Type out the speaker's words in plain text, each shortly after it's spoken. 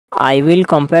I will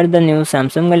compare the new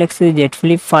Samsung Galaxy Z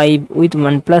Flip 5 with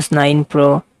OnePlus 9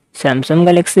 Pro. Samsung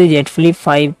Galaxy Z Flip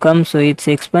 5 comes with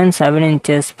 6.7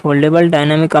 inches foldable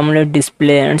dynamic AMOLED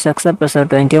display and success ratio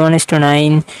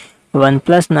 21:9.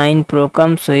 OnePlus 9 Pro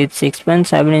comes with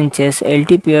 6.7 inches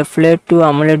LTPO flat 2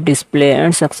 AMOLED display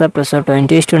and success ratio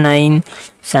 20:9.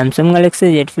 Samsung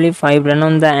Galaxy Z Flip 5 run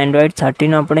on the Android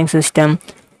 13 operating system.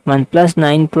 OnePlus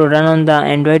 9 Pro run on the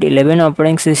Android 11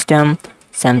 operating system.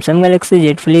 Samsung Galaxy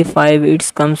Z Flip 5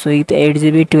 it comes with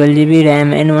 8GB, 12GB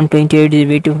RAM and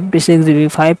 128GB to 56GB,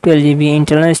 512GB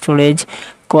internal storage.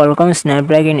 Qualcomm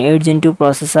Snapdragon 8 Gen 2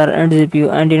 processor and GPU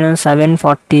and Adreno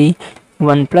 740.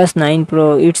 OnePlus 9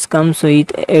 Pro it comes with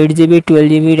 8GB,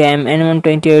 12GB RAM and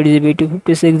 128GB to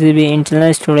 56GB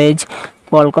internal storage.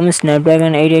 Qualcomm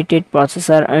Snapdragon 888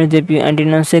 processor and GPU and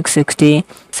Adreno 660.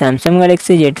 Samsung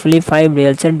Galaxy Z Flip 5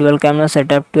 real set dual camera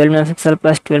setup 12 MP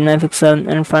plus 12 MP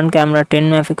and front camera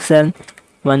 10 MP.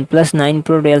 OnePlus 9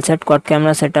 Pro real set quad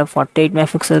camera setup 48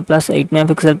 MP plus 8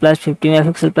 MP plus 50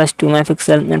 MP plus 2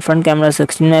 MP and front camera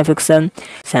 16 MP.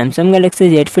 Samsung Galaxy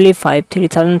Z Flip 5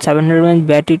 3700 mAh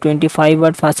battery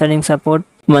 25W fast charging support.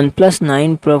 OnePlus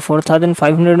 9 Pro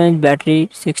 4500 mAh battery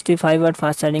 65W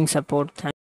fast charging support.